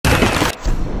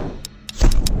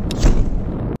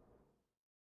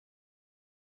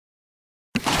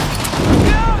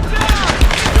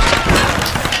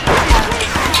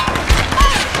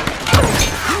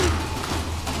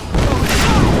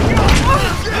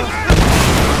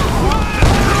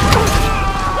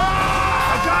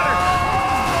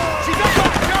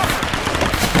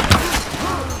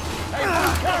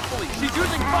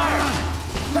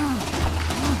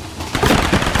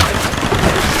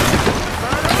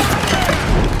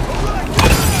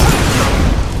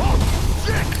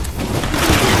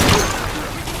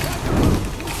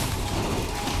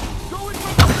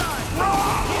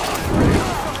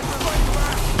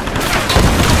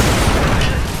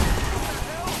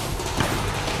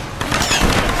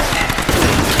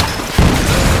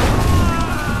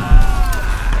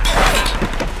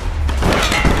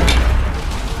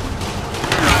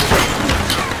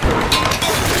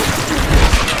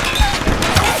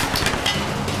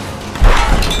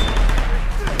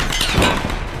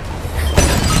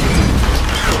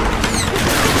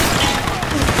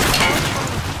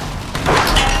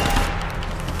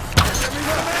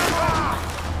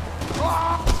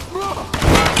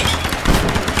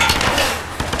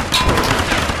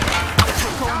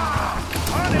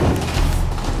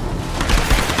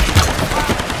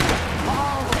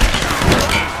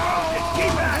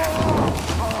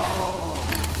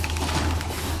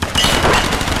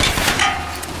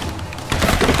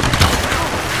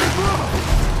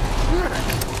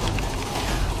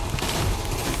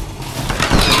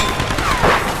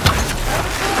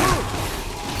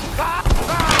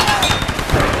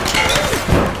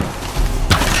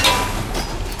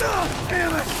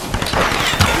Damn it!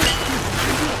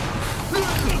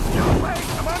 No way!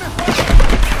 I'm on his way!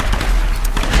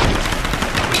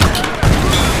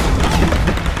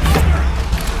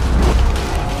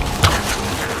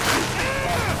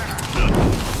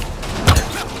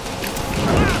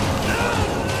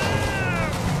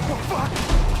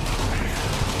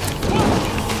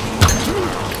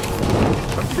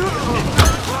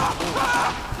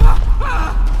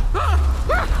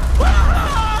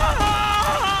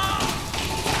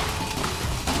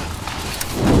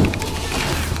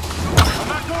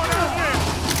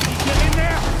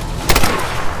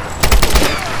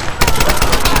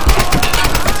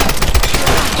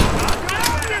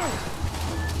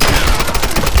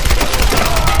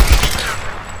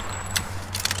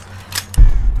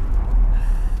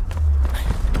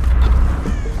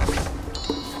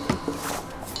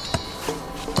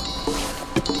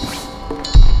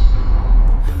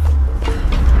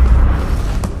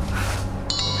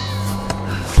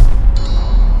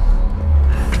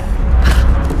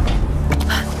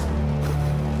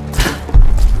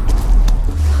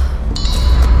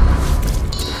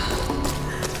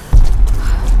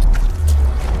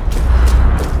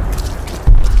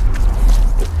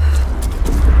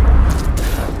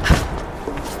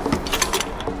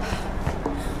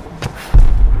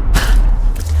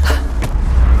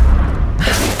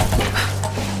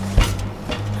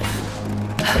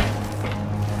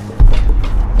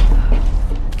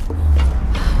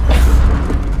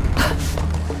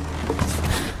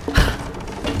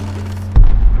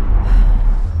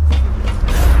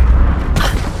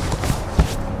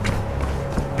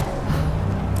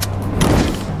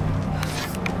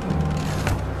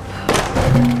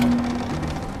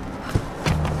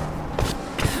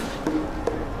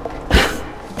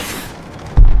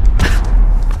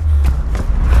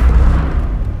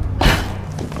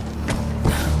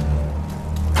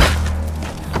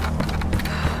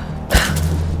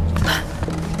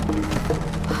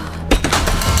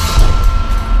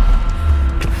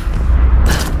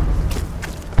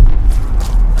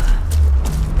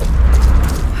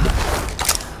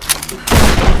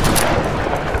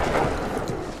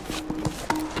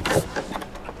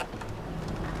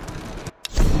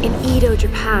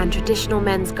 Japan, traditional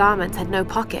men's garments had no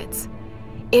pockets.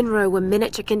 Inro were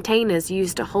miniature containers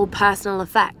used to hold personal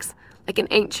effects, like an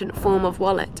ancient form of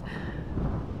wallet.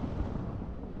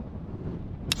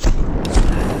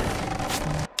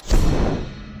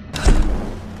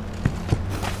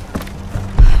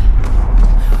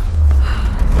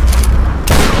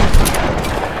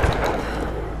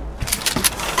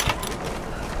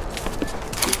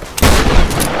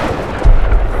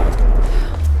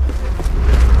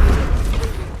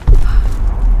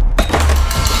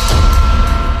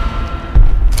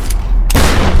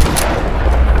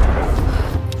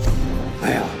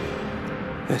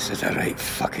 This is a right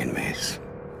fucking mess.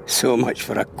 So much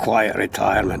for a quiet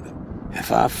retirement.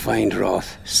 If I find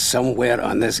Roth somewhere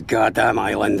on this goddamn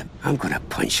island, I'm gonna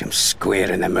punch him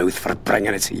square in the mouth for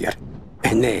bringing us here.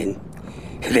 And then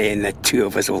the two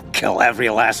of us will kill every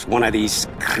last one of these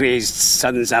crazed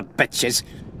sons of bitches.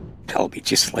 It'll be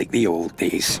just like the old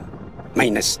days,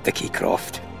 minus Dickie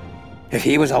Croft. If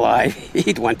he was alive,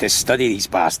 he'd want to study these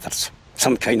bastards.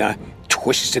 Some kind of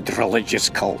twisted religious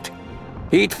cult.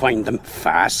 He'd find them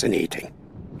fascinating.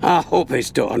 I hope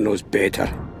his daughter knows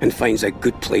better and finds a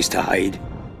good place to hide.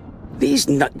 These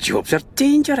nut jobs are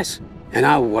dangerous, and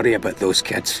I worry about those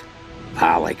kids.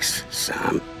 Alex,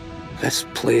 Sam, this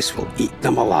place will eat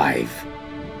them alive.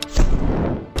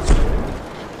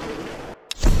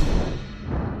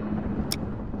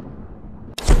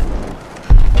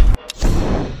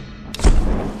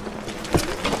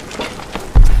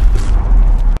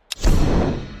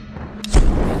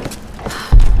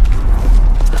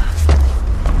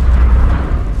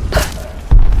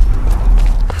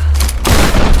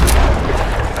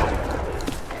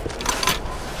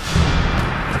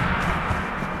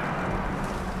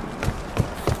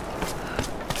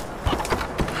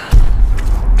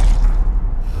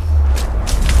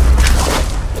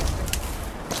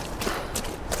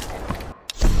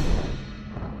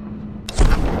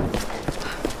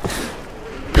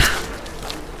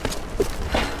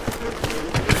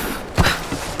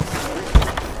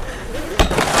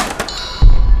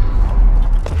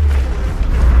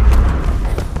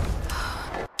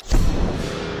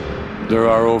 There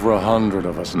are over 100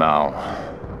 of us now.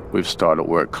 We've started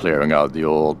work clearing out the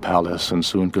old palace, and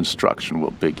soon construction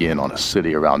will begin on a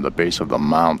city around the base of the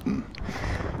mountain.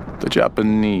 The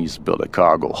Japanese built a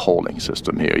cargo holding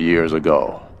system here years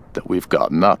ago that we've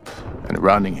gotten up and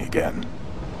running again.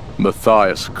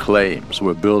 Matthias claims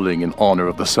we're building in honor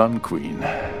of the Sun Queen,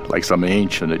 like some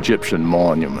ancient Egyptian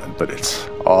monument, but it's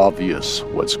obvious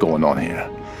what's going on here.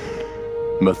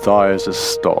 Matthias is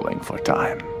stalling for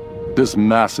time. This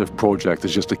massive project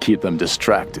is just to keep them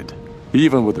distracted,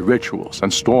 even with the rituals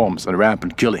and storms and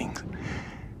rampant killings.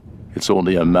 It's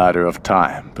only a matter of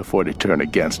time before they turn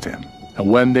against him,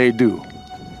 and when they do,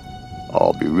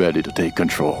 I'll be ready to take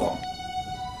control.